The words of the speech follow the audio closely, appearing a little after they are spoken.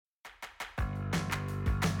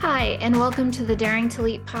Hi, and welcome to the Daring to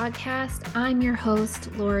Leap podcast. I'm your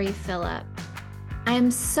host, Lori Phillip. I am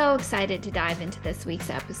so excited to dive into this week's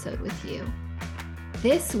episode with you.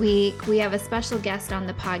 This week, we have a special guest on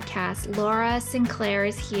the podcast. Laura Sinclair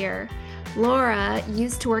is here. Laura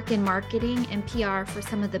used to work in marketing and PR for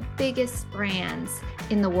some of the biggest brands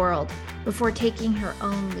in the world before taking her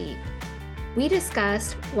own leap. We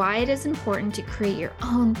discussed why it is important to create your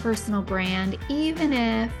own personal brand, even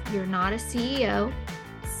if you're not a CEO,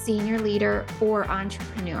 senior leader, or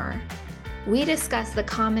entrepreneur. We discuss the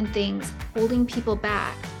common things holding people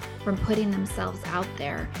back from putting themselves out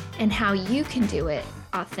there and how you can do it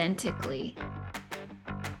authentically.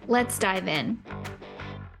 Let's dive in.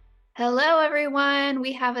 Hello, everyone.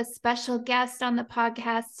 We have a special guest on the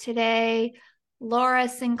podcast today. Laura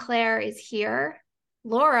Sinclair is here.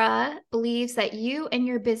 Laura believes that you and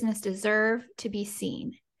your business deserve to be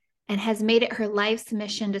seen and has made it her life's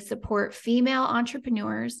mission to support female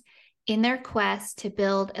entrepreneurs in their quest to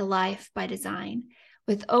build a life by design.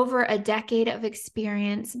 With over a decade of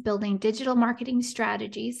experience building digital marketing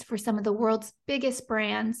strategies for some of the world's biggest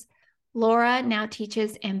brands, Laura now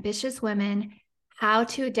teaches ambitious women how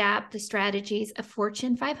to adapt the strategies of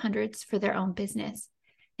Fortune 500s for their own business,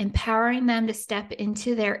 empowering them to step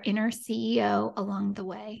into their inner CEO along the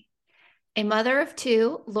way. A mother of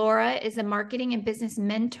two, Laura is a marketing and business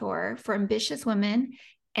mentor for ambitious women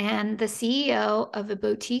and the CEO of a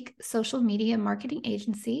boutique social media marketing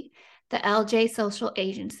agency, the LJ Social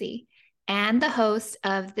Agency, and the host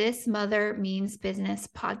of This Mother Means Business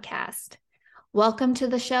podcast. Welcome to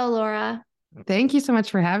the show, Laura. Thank you so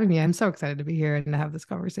much for having me. I'm so excited to be here and to have this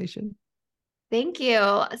conversation. Thank you.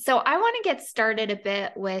 So I want to get started a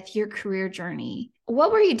bit with your career journey.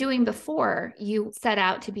 What were you doing before you set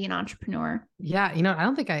out to be an entrepreneur? Yeah, I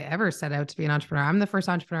don't think I ever set out to be an entrepreneur. I'm the first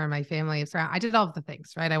entrepreneur in my family. So I did all of the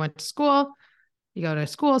things, right? I went to school. You go to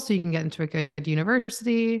school so you can get into a good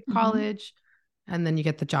university, college, and then you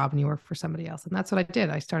get the job and you work for somebody else. And that's what I did.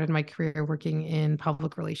 I started my career working in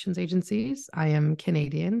public relations agencies. I am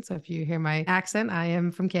Canadian. So if you hear my accent, I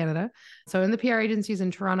am from Canada. So in the PR agencies in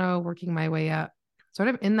Toronto, working my way up, sort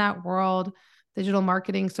of in that world, digital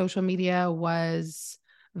marketing, social media was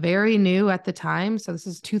very new at the time. So this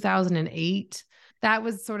is 2008. That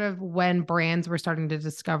was sort of when brands were starting to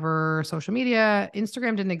discover social media.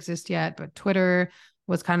 Instagram didn't exist yet, but Twitter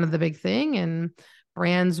was kind of the big thing. And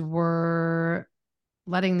brands were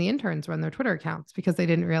letting the interns run their Twitter accounts because they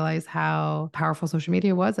didn't realize how powerful social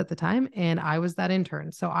media was at the time. And I was that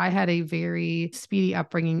intern. So I had a very speedy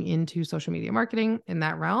upbringing into social media marketing in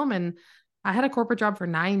that realm. And I had a corporate job for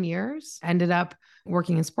 9 years, ended up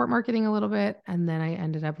working in sport marketing a little bit. And then I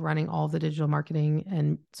ended up running all the digital marketing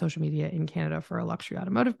and social media in Canada for a luxury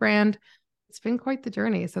automotive brand. It's been quite the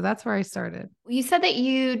journey. So that's where I started. You said that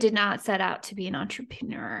you did not set out to be an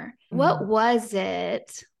entrepreneur. What was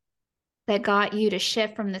it that got you to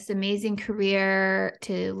shift from this amazing career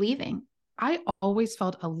to leaving? I always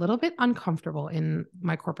felt a little bit uncomfortable in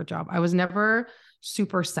my corporate job. I was never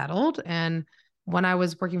super settled. And when I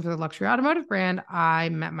was working for the luxury automotive brand, I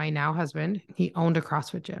met my now husband. He owned a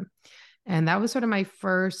CrossFit gym. And that was sort of my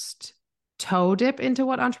first toe dip into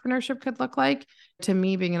what entrepreneurship could look like. To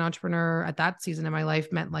me, being an entrepreneur at that season in my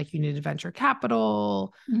life meant like you needed venture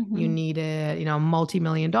capital, you needed,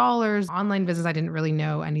 multi-million dollars, online business I didn't really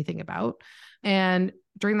know anything about. And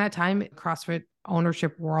during that time, CrossFit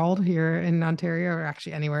ownership world here in Ontario, or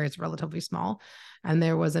actually anywhere, is relatively small. And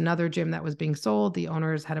there was another gym that was being sold. The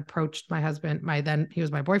owners had approached my husband, he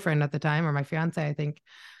was my boyfriend at the time, or my fiance, I think,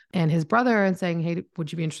 and his brother, and saying, hey,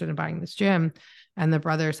 would you be interested in buying this gym? And the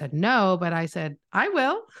brother said no, but I said, I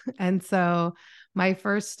will. And so my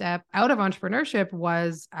first step out of entrepreneurship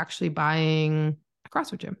was actually buying a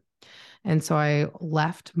CrossFit gym. And so I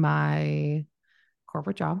left my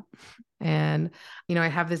corporate job. And, I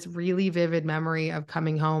have this really vivid memory of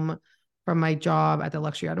coming home from my job at the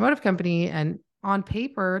luxury automotive company. And on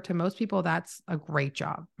paper, to most people, that's a great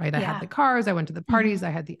job, right? I had the cars, I went to the parties, I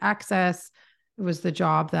had the access. It was the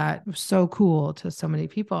job that was so cool to so many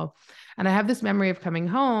people. And I have this memory of coming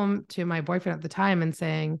home to my boyfriend at the time and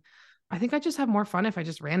saying, I think I just have more fun if I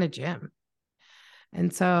just ran a gym.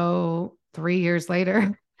 And so 3 years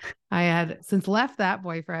later, I had since left that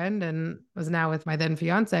boyfriend and was now with my then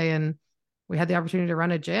fiance. And we had the opportunity to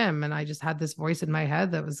run a gym. And I just had this voice in my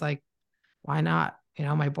head that was like, why not?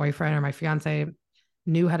 My boyfriend or my fiance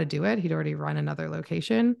knew how to do it. He'd already run another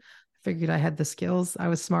location. Figured I had the skills. I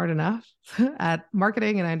was smart enough at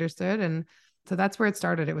marketing and I understood. And so that's where it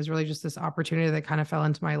started. It was really just this opportunity that kind of fell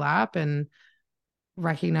into my lap, and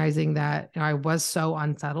recognizing that I was so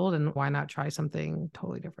unsettled, and why not try something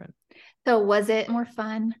totally different? So was it more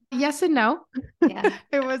fun? Yes and no. Yeah.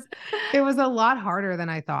 It was a lot harder than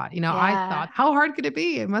I thought. I Yeah. thought, how hard could it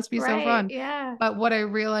be? It must be so Right. fun. Yeah. But what I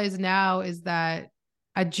realize now is that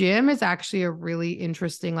a gym is actually a really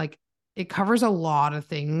interesting, like it covers a lot of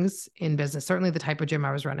things in business, certainly the type of gym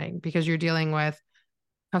I was running, because you're dealing with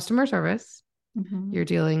customer service. Mm-hmm. You're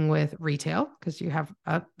dealing with retail because you have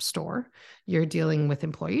a store. You're dealing with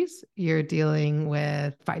employees. You're dealing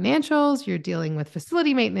with financials. You're dealing with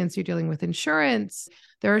facility maintenance. You're dealing with insurance.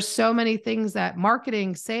 There are so many things that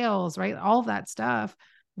marketing, sales, right? All of that stuff,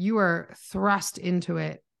 you are thrust into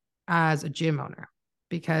it as a gym owner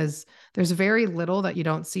because there's very little that you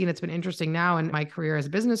don't see. And it's been interesting now in my career as a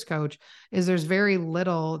business coach is there's very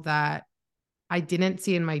little that I didn't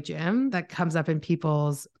see in my gym that comes up in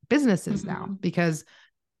people's businesses now Mm-hmm. because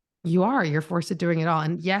you're forced to doing it all.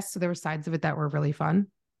 And yes, so there were sides of it that were really fun,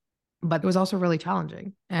 but it was also really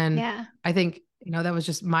challenging. And Yeah. I think, that was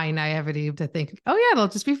just my naivety to think, oh yeah, it'll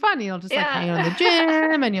just be fun. You'll just like hang out in the Yeah.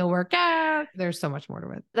 gym and you'll work out. There's so much more to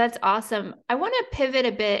it. That's awesome. I want to pivot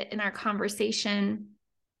a bit in our conversation.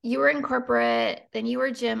 You were in corporate, then you were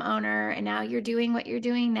a gym owner, and now you're doing what you're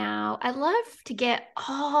doing now. I'd love to get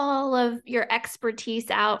all of your expertise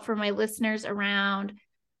out for my listeners around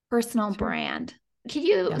personal Sure. brand. Could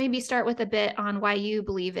you Yes. maybe start with a bit on why you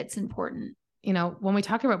believe it's important? When we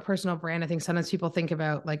talk about personal brand, I think sometimes people think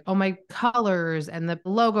about like, oh, my colors and the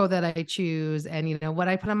logo that I choose and, what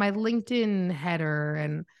I put on my LinkedIn header.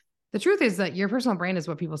 And the truth is that your personal brand is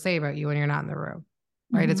what people say about you when you're not in the room,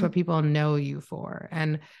 right? It's what people know you for.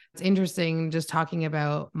 And it's interesting just talking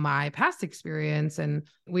about my past experience. And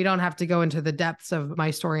we don't have to go into the depths of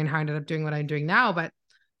my story and how I ended up doing what I'm doing now. But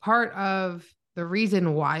part of the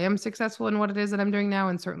reason why I'm successful in what it is that I'm doing now,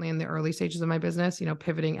 and certainly in the early stages of my business,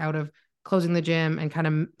 pivoting out of closing the gym and kind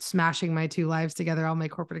of smashing my two lives together, all my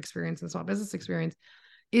corporate experience and small business experience,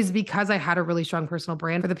 is because I had a really strong personal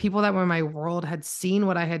brand. For the people that were in my world had seen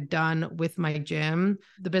what I had done with my gym.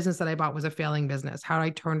 The business that I bought was a failing business, how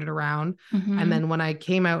I turned it around. Mm-hmm. And then when I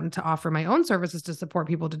came out and to offer my own services to support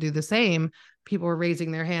people to do the same, people were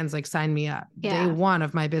raising their hands, like sign me up. Yeah. Day one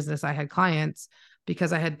of my business, I had clients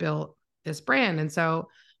because I had built this brand. And so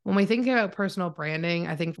when we think about personal branding,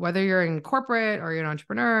 I think whether you're in corporate or you're an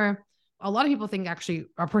entrepreneur, a lot of people think actually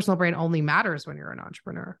our personal brand only matters when you're an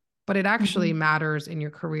entrepreneur, but it actually matters in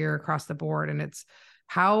your career across the board. And it's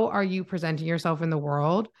how are you presenting yourself in the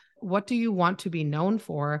world? What do you want to be known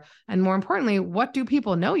for? And more importantly, what do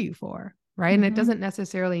people know you for? Right. And it doesn't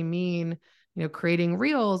necessarily mean, creating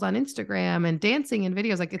reels on Instagram and dancing in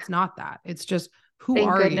videos. Like it's not that. It's just who Thank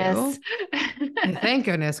are goodness. you? Thank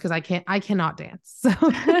goodness, because I cannot dance. So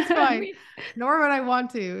it's fine. Nor would I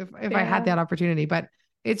want to if I had that opportunity. But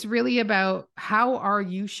it's really about how are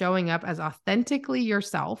you showing up as authentically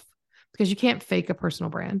yourself, because you can't fake a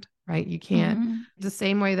personal brand, right? You can't. The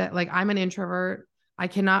same way that like I'm an introvert, I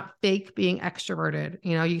cannot fake being extroverted.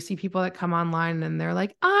 You see people that come online and they're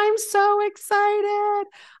like, I'm so excited.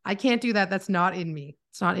 I can't do that. That's not in me.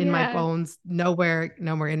 It's not in my bones, nowhere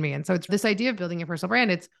in me. And so it's this idea of building a personal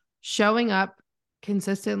brand. It's showing up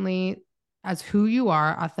consistently as who you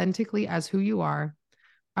are, authentically as who you are,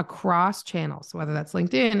 across channels, whether that's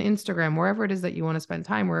LinkedIn, Instagram, wherever it is that you want to spend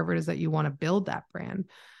time, wherever it is that you want to build that brand.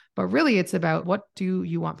 But really, it's about what do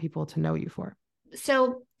you want people to know you for?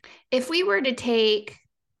 So if we were to take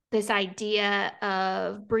this idea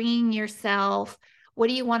of bringing yourself, what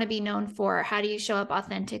do you want to be known for? How do you show up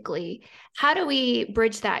authentically? How do we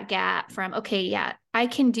bridge that gap from, okay, yeah, I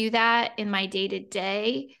can do that in my day to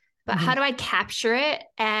day, but how do I capture it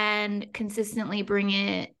and consistently bring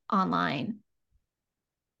it online?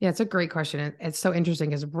 Yeah, it's a great question. It's so interesting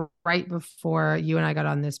because right before you and I got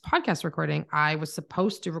on this podcast recording, I was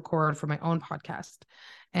supposed to record for my own podcast.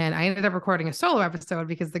 And I ended up recording a solo episode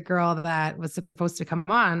because the girl that was supposed to come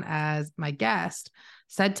on as my guest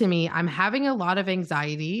said to me, I'm having a lot of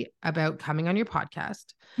anxiety about coming on your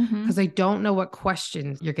podcast because I don't know what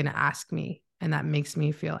questions you're going to ask me. And that makes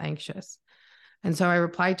me feel anxious. And so I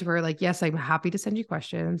replied to her like, yes, I'm happy to send you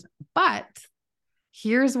questions, but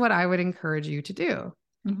here's what I would encourage you to do.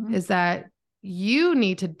 Is that you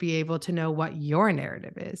need to be able to know what your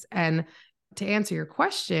narrative is. And to answer your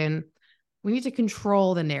question, we need to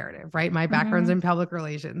control the narrative, right? My background's in public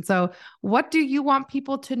relations. So what do you want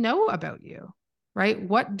people to know about you, right?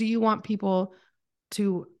 What do you want people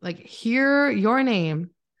to like hear your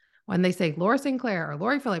name when they say Laura Sinclair or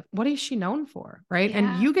Lori Phillip? What is she known for, right? Yeah.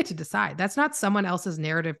 And you get to decide. That's not someone else's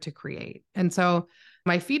narrative to create. And so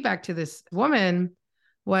my feedback to this woman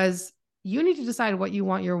was, you need to decide what you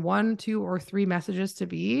want your 1, 2, or 3 messages to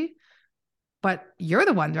be but you're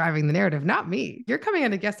the one driving the narrative, not me. You're coming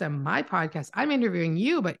on a guest on my podcast. I'm interviewing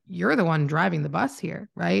you, but you're the one driving the bus here,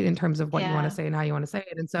 right? In terms of what you want to say and how you want to say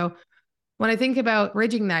it. And so when I think about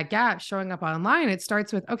bridging that gap, showing up online, it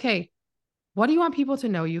starts with, okay, what do you want people to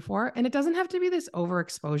know you for? And it doesn't have to be this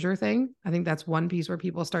overexposure thing. I think that's one piece where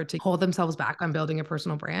people start to hold themselves back on building a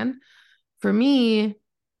personal brand. For me,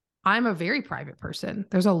 I'm a very private person.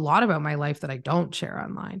 There's a lot about my life that I don't share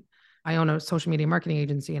online. I own a social media marketing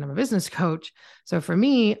agency and I'm a business coach. So for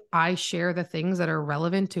me, I share the things that are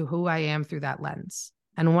relevant to who I am through that lens.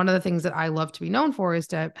 And one of the things that I love to be known for is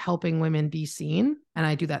to helping women be seen. And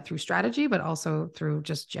I do that through strategy, but also through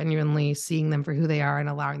just genuinely seeing them for who they are and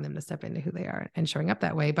allowing them to step into who they are and showing up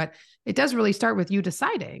that way. But it does really start with you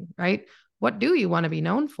deciding, right? What do you want to be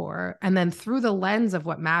known for? And then through the lens of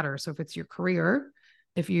what matters. So if it's your career,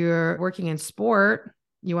 if you're working in sport,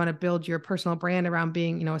 you want to build your personal brand around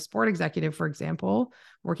being, a sport executive, for example,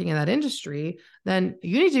 working in that industry, then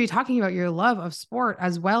you need to be talking about your love of sport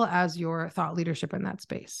as well as your thought leadership in that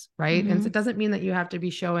space, right? And so it doesn't mean that you have to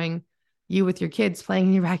be showing you with your kids playing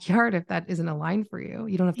in your backyard if that isn't aligned for you.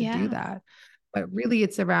 You don't have to do that. But really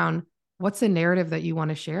it's around what's the narrative that you want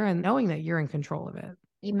to share and knowing that you're in control of it.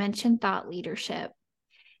 You mentioned thought leadership.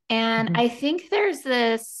 And I think there's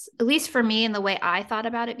this, at least for me, in the way I thought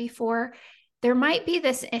about it before, there might be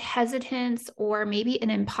this hesitance or maybe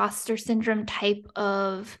an imposter syndrome type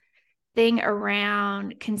of thing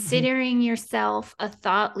around considering yourself a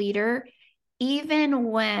thought leader,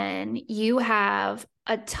 even when you have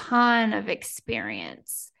a ton of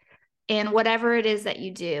experience in whatever it is that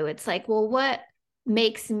you do. It's like, well, what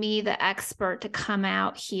makes me the expert to come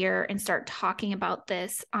out here and start talking about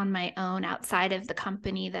this on my own outside of the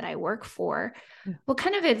company that I work for? What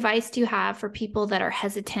kind of advice do you have for people that are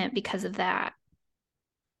hesitant because of that?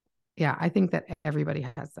 Yeah, I think that everybody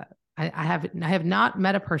has that. I have not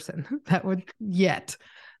met a person that would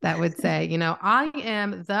say, I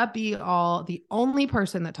am the be all, the only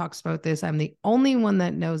person that talks about this. I'm the only one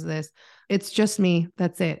that knows this. It's just me.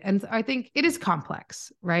 That's it. And I think it is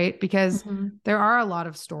complex, right? Because there are a lot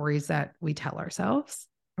of stories that we tell ourselves,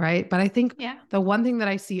 right? But I think the one thing that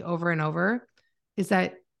I see over and over is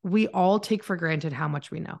that we all take for granted how much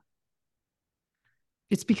we know.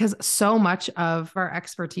 It's because so much of our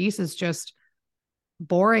expertise is just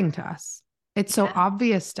boring to us. It's so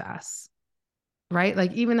obvious to us, right?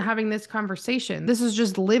 Like even having this conversation, this is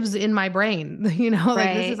just lives in my brain,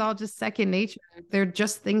 like this is all just second nature. They're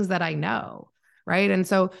just things that I know, right? And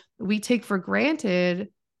so we take for granted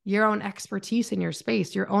your own expertise in your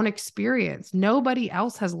space, your own experience. Nobody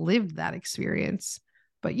else has lived that experience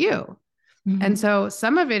but you. And so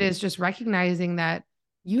some of it is just recognizing that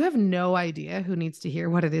you have no idea who needs to hear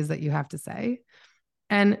what it is that you have to say,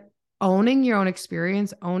 and owning your own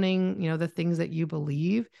experience, owning, the things that you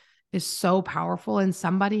believe is so powerful, and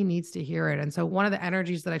somebody needs to hear it. And so one of the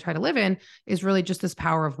energies that I try to live in is really just this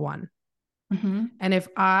power of one. And if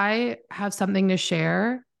I have something to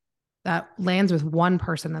share that lands with one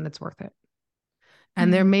person, then it's worth it.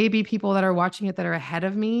 And there may be people that are watching it that are ahead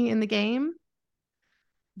of me in the game.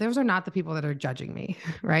 Those are not the people that are judging me,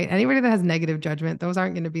 right? Anybody that has negative judgment, those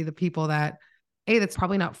aren't going to be the people that, that's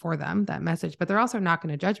probably not for them, that message, but they're also not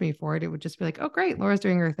going to judge me for it. It would just be like, oh, great, Laura's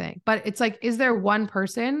doing her thing. But it's like, is there one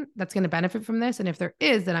person that's going to benefit from this? And if there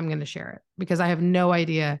is, then I'm going to share it, because I have no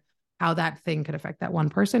idea how that thing could affect that one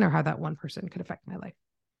person or how that one person could affect my life.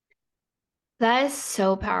 That is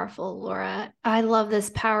so powerful, Laura. I love this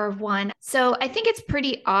power of one. So I think it's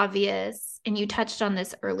pretty obvious, and you touched on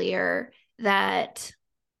this earlier, that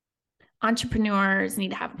entrepreneurs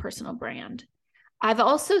need to have a personal brand. I've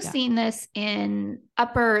also seen this in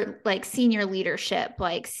upper, like senior leadership,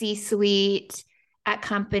 like C-suite at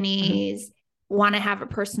companies want to have a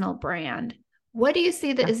personal brand. What do you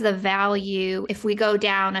see that is the value if we go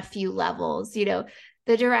down a few levels, the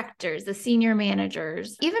directors, the senior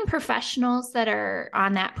managers, even professionals that are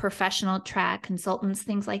on that professional track, consultants,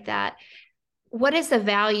 things like that? What is the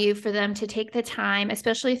value for them to take the time,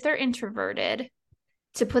 especially if they're introverted,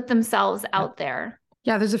 to put themselves out there?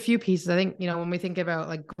 Yeah, there's a few pieces. I think, when we think about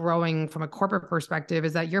like growing from a corporate perspective,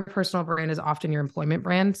 is that your personal brand is often your employment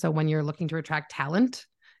brand. So when you're looking to attract talent,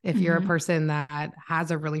 if you're a person that has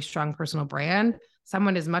a really strong personal brand,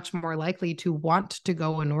 someone is much more likely to want to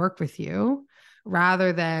go and work with you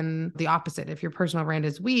rather than the opposite. If your personal brand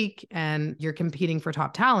is weak and you're competing for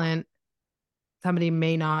top talent, somebody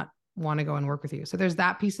may not want to go and work with you. So there's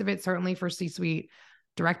that piece of it, certainly for C-suite,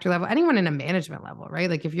 director level, anyone in a management level, right?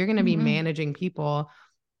 Like if you're going to be managing people,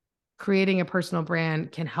 creating a personal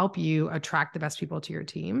brand can help you attract the best people to your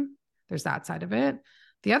team. There's that side of it.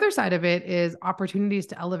 The other side of it is opportunities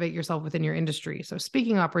to elevate yourself within your industry. So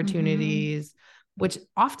speaking opportunities, which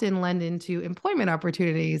often lend into employment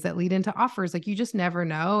opportunities that lead into offers. Like you just never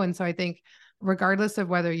know. And so I think regardless of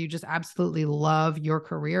whether you just absolutely love your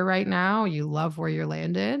career right now, you love where you're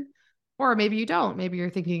landed, or maybe you don't, maybe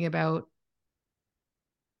you're thinking about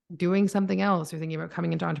doing something else, you're thinking about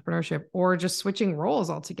coming into entrepreneurship or just switching roles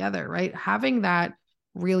altogether, right? Having that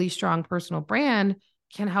really strong personal brand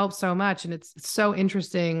can help so much. And it's so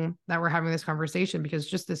interesting that we're having this conversation because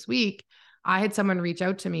just this week, I had someone reach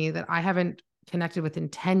out to me that I haven't connected with in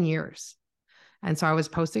 10 years. And so I was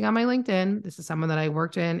posting on my LinkedIn. This is someone that I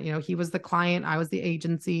worked in, he was the client, I was the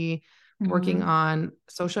agency working on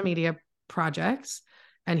social media projects.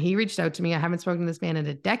 And he reached out to me. I haven't spoken to this man in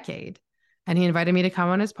a decade. And he invited me to come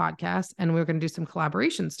on his podcast and we were going to do some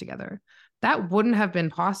collaborations together. That wouldn't have been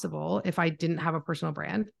possible if I didn't have a personal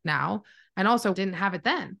brand now and also didn't have it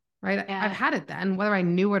then, right? Yeah. I've had it then, whether I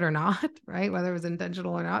knew it or not, right? Whether it was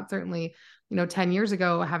intentional or not. Certainly, 10 years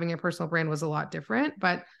ago, having a personal brand was a lot different,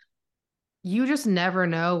 but you just never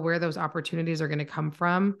know where those opportunities are going to come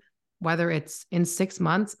from, whether it's in 6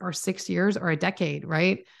 months or 6 years or a decade,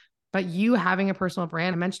 right? But you having a personal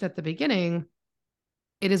brand, I mentioned at the beginning,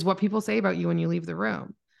 it is what people say about you when you leave the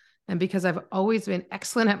room. And because I've always been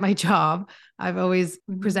excellent at my job, I've always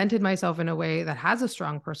presented myself in a way that has a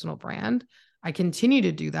strong personal brand. I continue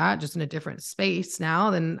to do that just in a different space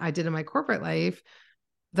now than I did in my corporate life.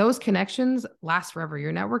 Those connections last forever.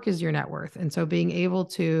 Your network is your net worth. And so being able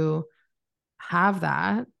to have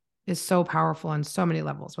that is so powerful on so many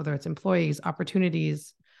levels, whether it's employees,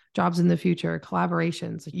 opportunities, jobs in the future,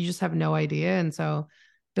 collaborations. You just have no idea. And so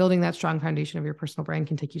building that strong foundation of your personal brand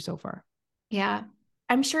can take you so far. Yeah.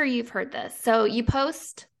 I'm sure you've heard this. So you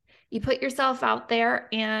post, you put yourself out there,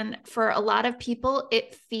 and for a lot of people,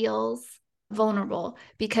 it feels vulnerable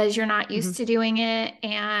because you're not used to doing it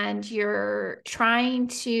and you're trying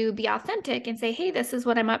to be authentic and say, hey, this is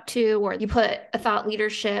what I'm up to. Or you put a thought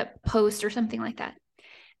leadership post or something like that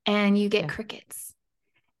and you get crickets.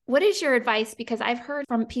 What is your advice? Because I've heard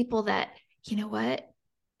from people that, you know what?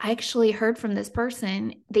 I actually heard from this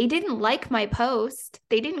person. They didn't like my post.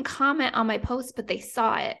 They didn't comment on my post, but they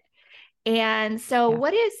saw it. And so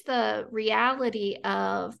what is the reality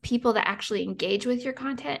of people that actually engage with your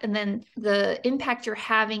content and then the impact you're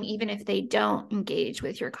having, even if they don't engage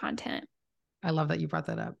with your content? I love that you brought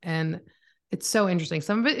that up. And it's so interesting.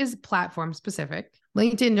 Some of it is platform specific.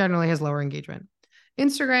 LinkedIn generally has lower engagement.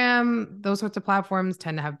 Instagram, those sorts of platforms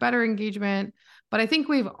tend to have better engagement. But I think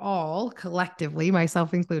we've all collectively,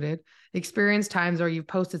 myself included, experienced times where you've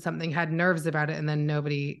posted something, had nerves about it, and then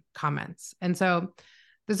nobody comments. And so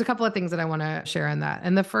there's a couple of things that I want to share on that.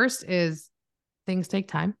 And the first is things take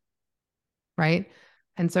time, right?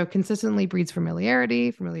 And so consistently breeds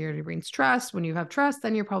familiarity. Familiarity breeds trust. When you have trust,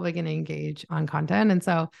 then you're probably going to engage on content. And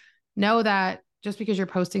so know that just because you're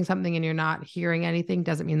posting something and you're not hearing anything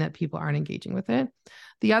doesn't mean that people aren't engaging with it.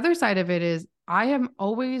 The other side of it is I am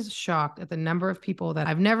always shocked at the number of people that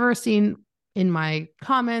I've never seen in my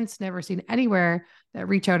comments, never seen anywhere, that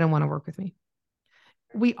reach out and want to work with me.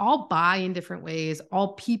 We all buy in different ways.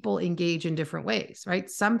 All people engage in different ways, right?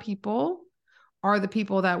 Some people are the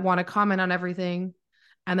people that want to comment on everything,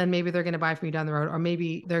 and then maybe they're going to buy from you down the road, or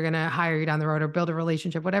maybe they're going to hire you down the road or build a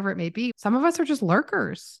relationship, whatever it may be. Some of us are just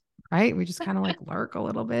lurkers, right? We just kind of like lurk a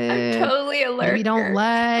little bit. I'm totally a lurker. Maybe don't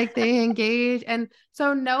like, they engage. And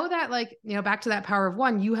so know that, like, back to that power of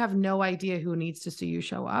one, you have no idea who needs to see you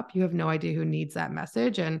show up. You have no idea who needs that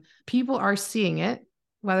message. And people are seeing it,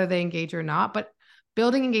 whether they engage or not. But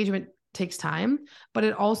building engagement takes time, but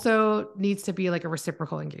it also needs to be like a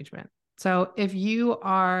reciprocal engagement. So if you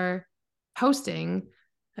are posting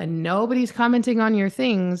and nobody's commenting on your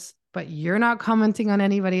things, but you're not commenting on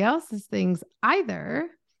anybody else's things either,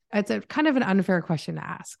 it's a kind of an unfair question to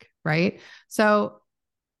ask, right? So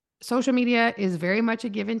social media is very much a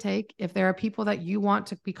give and take. If there are people that you want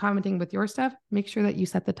to be commenting with your stuff, make sure that you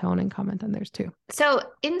set the tone and comment on theirs too. So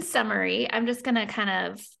in summary, I'm just going to kind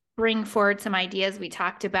of bring forward some ideas we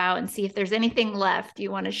talked about and see if there's anything left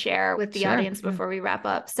you want to share with the audience before we wrap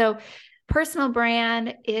up. So personal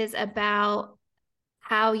brand is about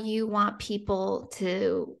how you want people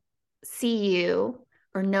to see you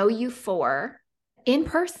or know you for in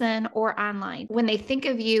person or online. When they think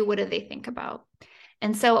of you, what do they think about?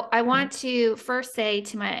 And so I want to first say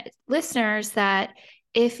to my listeners that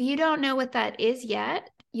if you don't know what that is yet,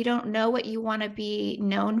 you don't know what you want to be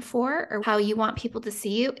known for or how you want people to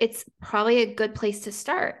see you, it's probably a good place to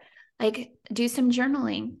start. Like, do some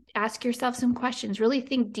journaling, ask yourself some questions, really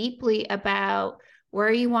think deeply about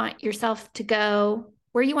where you want yourself to go,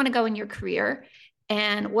 where you want to go in your career,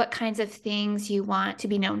 and what kinds of things you want to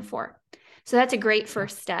be known for. So that's a great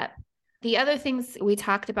first step. The other things we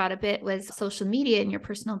talked about a bit was social media and your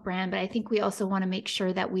personal brand, but I think we also want to make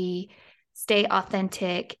sure that we stay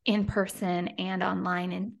authentic in person and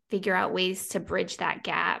online and figure out ways to bridge that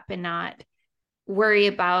gap and not worry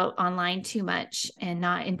about online too much and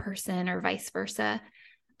not in person or vice versa.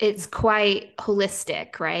 It's quite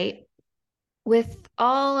holistic, right? With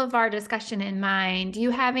all of our discussion in mind, do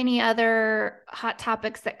you have any other hot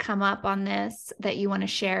topics that come up on this that you want to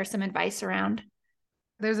share some advice around?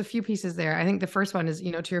 There's a few pieces there. I think the first one is,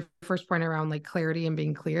 to your first point around like clarity and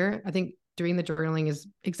being clear. I think doing the journaling is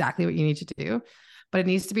exactly what you need to do, but it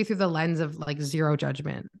needs to be through the lens of like zero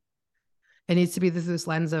judgment. It needs to be through this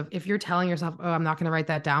lens of, if you're telling yourself, oh, I'm not going to write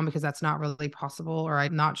that down because that's not really possible, or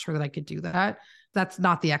I'm not sure that I could do that. That's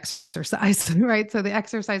not the exercise, right? So the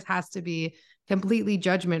exercise has to be completely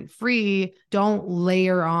judgment free. Don't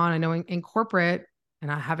layer on. I know in corporate, and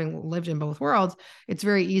having lived in both worlds, it's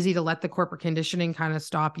very easy to let the corporate conditioning kind of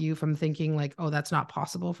stop you from thinking like, oh, that's not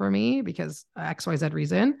possible for me because XYZ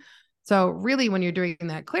reason. So really, when you're doing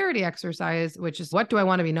that clarity exercise, which is, what do I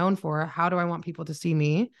want to be known for? How do I want people to see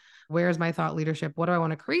me? Where's my thought leadership? What do I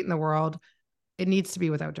want to create in the world? It needs to be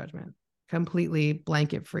without judgment, completely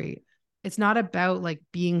blanket free. It's not about like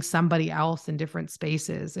being somebody else in different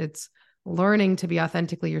spaces. It's learning to be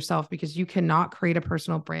authentically yourself, because you cannot create a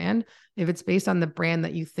personal brand if it's based on the brand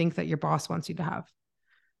that you think that your boss wants you to have.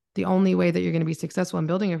 The only way that you're going to be successful in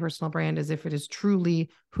building a personal brand is if it is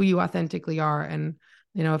truly who you authentically are. And,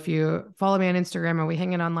 if you follow me on Instagram or we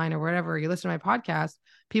hang out online or whatever, you listen to my podcast,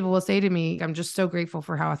 people will say to me, I'm just so grateful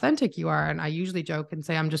for how authentic you are. And I usually joke and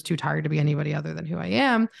say, I'm just too tired to be anybody other than who I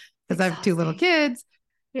am, because I have 2 little kids.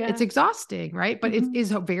 Yeah. It's exhausting, right? But it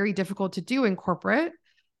is very difficult to do in corporate.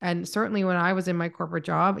 And certainly when I was in my corporate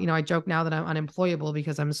job, I joke now that I'm unemployable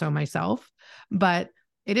because I'm so myself, but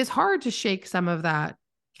it is hard to shake some of that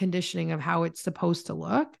conditioning of how it's supposed to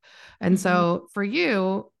look. And so for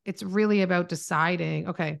you, it's really about deciding,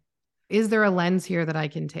 okay, is there a lens here that I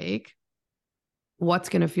can take? What's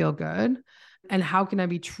going to feel good? And how can I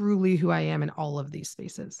be truly who I am in all of these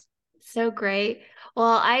spaces? So great.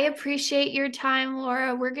 Well, I appreciate your time,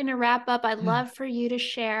 Laura. We're going to wrap up. I'd love for you to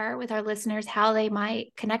share with our listeners how they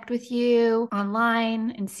might connect with you online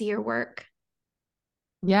and see your work.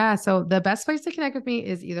 Yeah. So the best place to connect with me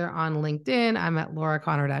is either on LinkedIn. I'm at Laura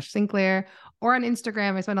Connor-Sinclair, or on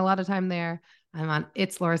Instagram. I spend a lot of time there. I'm on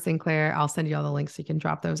It's Laura Sinclair. I'll send you all the links so you can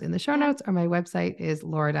drop those in the show notes, or my website is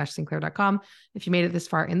laura-sinclair.com. If you made it this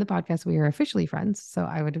far in the podcast, we are officially friends. So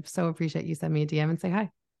I would so appreciate you send me a DM and say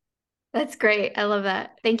hi. That's great. I love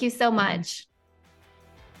that. Thank you so much.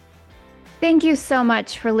 Thank you so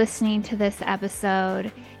much for listening to this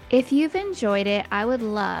episode. If you've enjoyed it, I would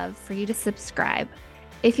love for you to subscribe.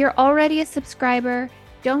 If you're already a subscriber,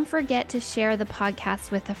 don't forget to share the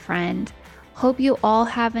podcast with a friend. Hope you all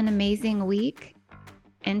have an amazing week.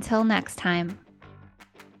 Until next time,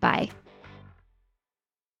 bye.